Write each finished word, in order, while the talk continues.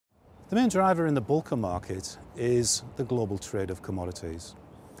The main driver in the bulker market is the global trade of commodities.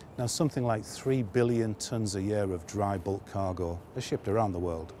 Now, something like 3 billion tonnes a year of dry bulk cargo are shipped around the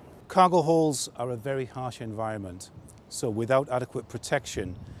world. Cargo holds are a very harsh environment, so without adequate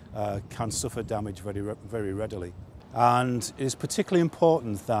protection can suffer damage very readily. And it is particularly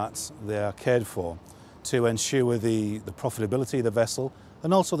important that they are cared for to ensure the profitability of the vessel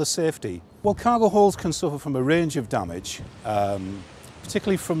and also the safety. Well, cargo holds can suffer from a range of damage,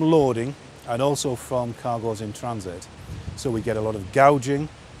 particularly from loading and also from cargoes in transit. So we get a lot of gouging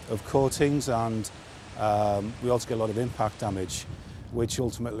of coatings, and we also get a lot of impact damage, which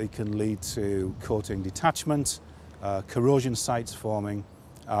ultimately can lead to coating detachment, corrosion sites forming,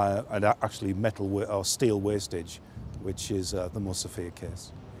 and actually metal or steel wastage, which is the most severe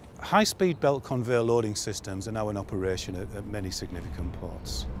case. High-speed belt conveyor loading systems are now in operation at many significant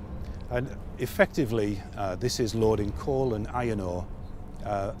ports. And effectively, this is loading coal and iron ore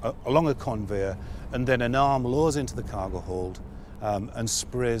along a conveyor, and then an arm lowers into the cargo hold and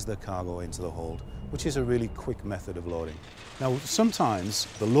sprays the cargo into the hold, which is a really quick method of loading. Now, sometimes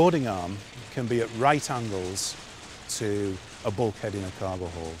the loading arm can be at right angles to a bulkhead in a cargo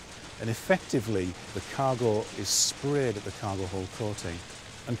hold, and effectively the cargo is sprayed at the cargo hold coating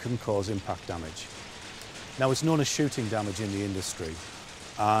and can cause impact damage. Now, it's known as shooting damage in the industry,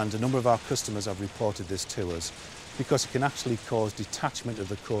 and a number of our customers have reported this to us because it can actually cause detachment of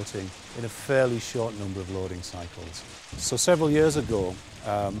the coating in a fairly short number of loading cycles. So several years ago,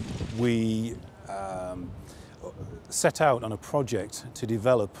 we set out on a project to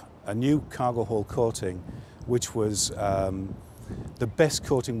develop a new cargo hold coating, which was the best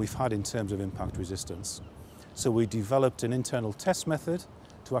coating we've had in terms of impact resistance. So we developed an internal test method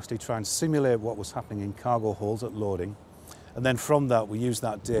to actually try and simulate what was happening in cargo holds at loading. And then from that, we used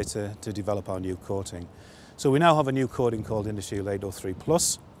that data to develop our new coating. So we now have a new coating called Intershield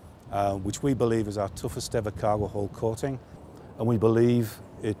 803Plus, which we believe is our toughest ever cargo hold coating. And we believe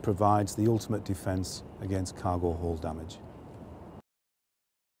it provides the ultimate defense against cargo hold damage.